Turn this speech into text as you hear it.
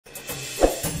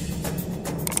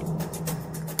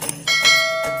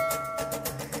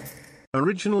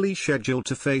Originally scheduled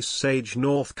to face Sage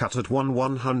Northcutt at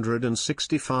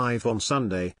 165 on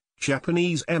Sunday,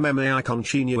 Japanese MMA icon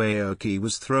Shinya Aoki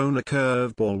was thrown a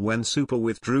curveball when Super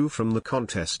withdrew from the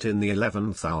contest in the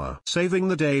 11th hour. Saving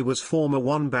the day was former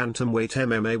bantamweight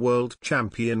MMA world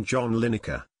champion John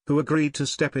Lineker, who agreed to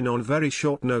step in on very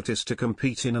short notice to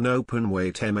compete in an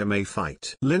openweight MMA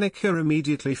fight. Lineker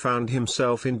immediately found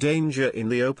himself in danger in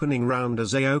the opening round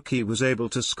as Aoki was able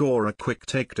to score a quick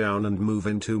takedown and move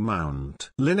into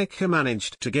mount. Lineker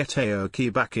managed to get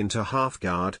Aoki back into half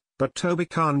guard, but Toby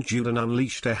Khan-Juden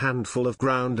unleashed a handful of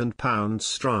ground and pound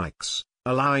strikes,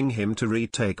 allowing him to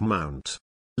retake mount.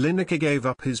 Lineker gave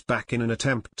up his back in an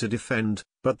attempt to defend,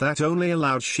 but that only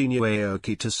allowed Shinya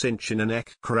Aoki to cinch in a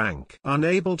neck crank.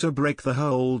 Unable to break the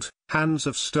hold, Hands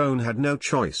of Stone had no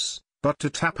choice but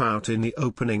to tap out in the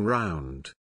opening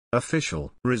round.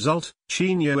 Official result: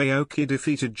 Shinya Aoki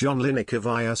defeated John Lineker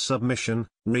via submission,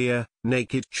 rear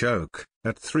naked choke,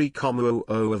 at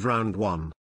 3:00 of round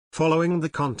 1. Following the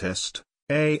contest,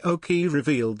 Aoki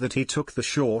revealed that he took the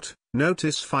short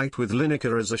notice fight with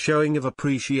Lineker as a showing of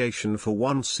appreciation for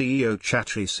one CEO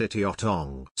Chatri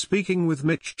Sitiotong. Speaking with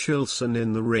Mitch Chilson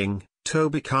in the ring,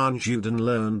 Toby Khan-Juden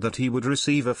learned that he would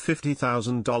receive a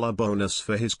 $50,000 bonus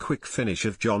for his quick finish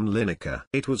of John Lineker.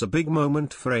 It was a big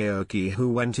moment for Aoki, who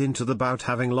went into the bout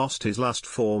having lost his last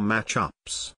 4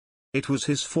 matchups. It was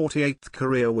his 48th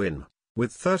career win,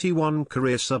 with 31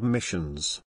 career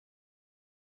submissions.